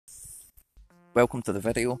Welcome to the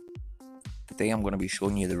video. Today I'm going to be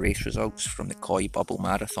showing you the race results from the Koi Bubble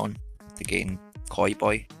Marathon to gain Koi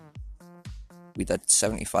Boy. We did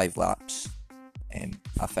 75 laps.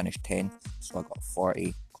 I finished 10th, so I got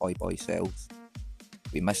 40 Koi Boy cells.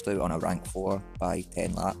 We missed out on a rank 4 by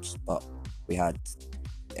 10 laps, but we had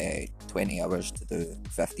 20 hours to do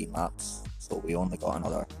 15 laps, so we only got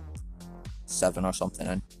another 7 or something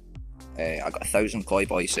in. I got 1,000 Koi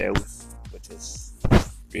Boy cells, which is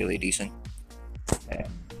really decent.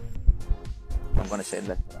 I'm going to send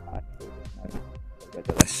this to the hatchery now.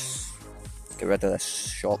 Get rid of this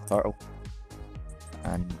shock turtle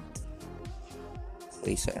and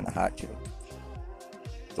place it in the hatchery.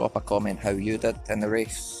 Drop a comment how you did in the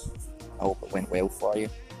race. I hope it went well for you.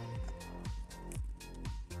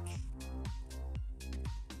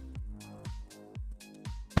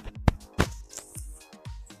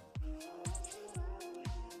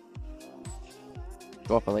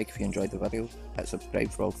 Drop a like if you enjoyed the video, hit subscribe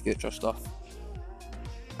for all future stuff,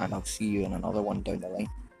 and I'll see you in another one down the line.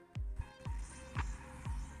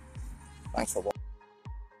 Thanks for watching.